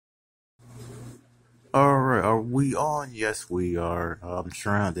Alright, are we on? Yes, we are. I'm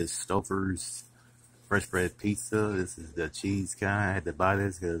trying this Stouffer's fresh bread pizza. This is the cheese kind. I had to buy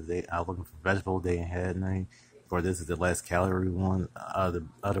this because I was looking for vegetable. They ain't had any. For this is the less calorie one. The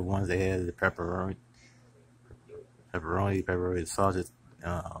other ones they had the pepperoni sausage,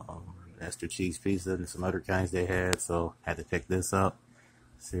 extra cheese pizza, and some other kinds they had. So I had to pick this up.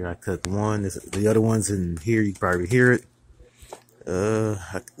 So here I cooked one. The other ones in here you can probably hear it.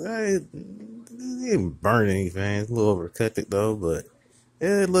 I didn't burn anything. It's a little overcooked it though, but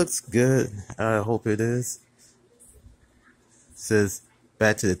it looks good. I hope it is. It says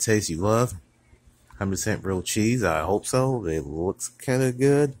back to the taste you love. 100% real cheese. I hope so. It looks kind of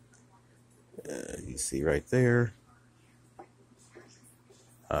good. You see right there.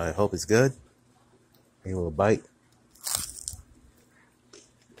 I hope it's good. A little bite.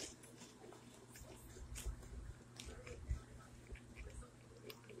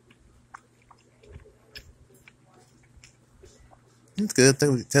 It's good.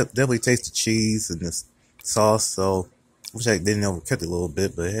 Definitely taste the cheese and the sauce. So, wish I didn't overcook it a little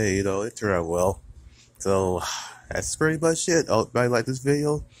bit, but hey, it turned out well. So, that's pretty much it. I hope everybody like this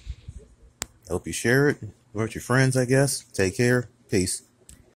video. Hope you share it with your friends, I guess. Take care. Peace.